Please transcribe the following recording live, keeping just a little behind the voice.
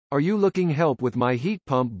Are you looking help with my heat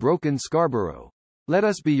pump broken Scarborough? Let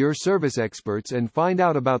us be your service experts and find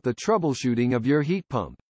out about the troubleshooting of your heat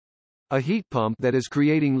pump. A heat pump that is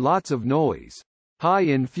creating lots of noise, high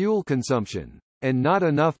in fuel consumption, and not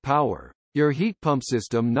enough power. Your heat pump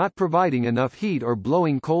system not providing enough heat or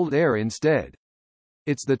blowing cold air instead.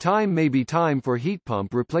 It's the time, maybe time for heat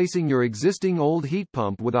pump replacing your existing old heat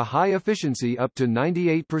pump with a high efficiency up to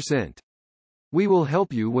 98%. We will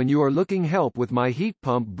help you when you are looking help with my heat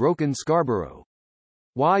pump broken Scarborough.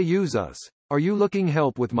 Why use us? Are you looking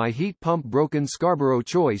help with my heat pump broken Scarborough?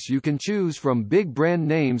 Choice you can choose from big brand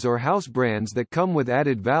names or house brands that come with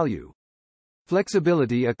added value.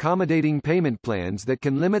 Flexibility, accommodating payment plans that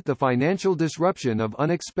can limit the financial disruption of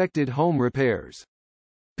unexpected home repairs.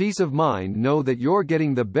 Peace of mind, know that you're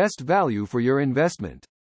getting the best value for your investment.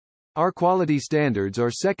 Our quality standards are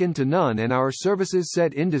second to none and our services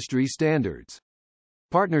set industry standards.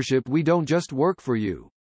 Partnership, we don't just work for you.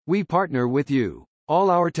 We partner with you. All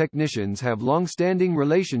our technicians have long-standing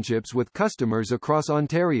relationships with customers across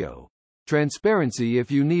Ontario. Transparency, if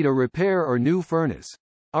you need a repair or new furnace,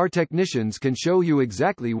 our technicians can show you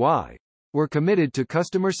exactly why. We're committed to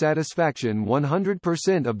customer satisfaction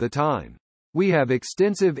 100% of the time. We have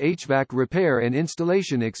extensive HVAC repair and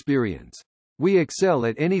installation experience. We excel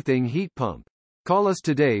at anything heat pump. Call us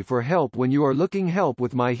today for help when you are looking help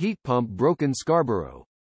with my heat pump broken Scarborough.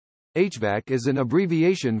 HVAC is an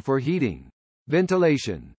abbreviation for heating,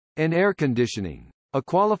 ventilation, and air conditioning. A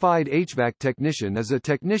qualified HVAC technician is a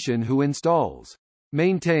technician who installs,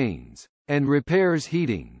 maintains, and repairs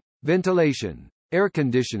heating, ventilation, air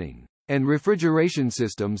conditioning, and refrigeration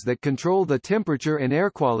systems that control the temperature and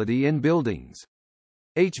air quality in buildings.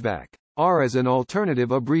 HVAC, R as an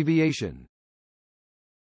alternative abbreviation.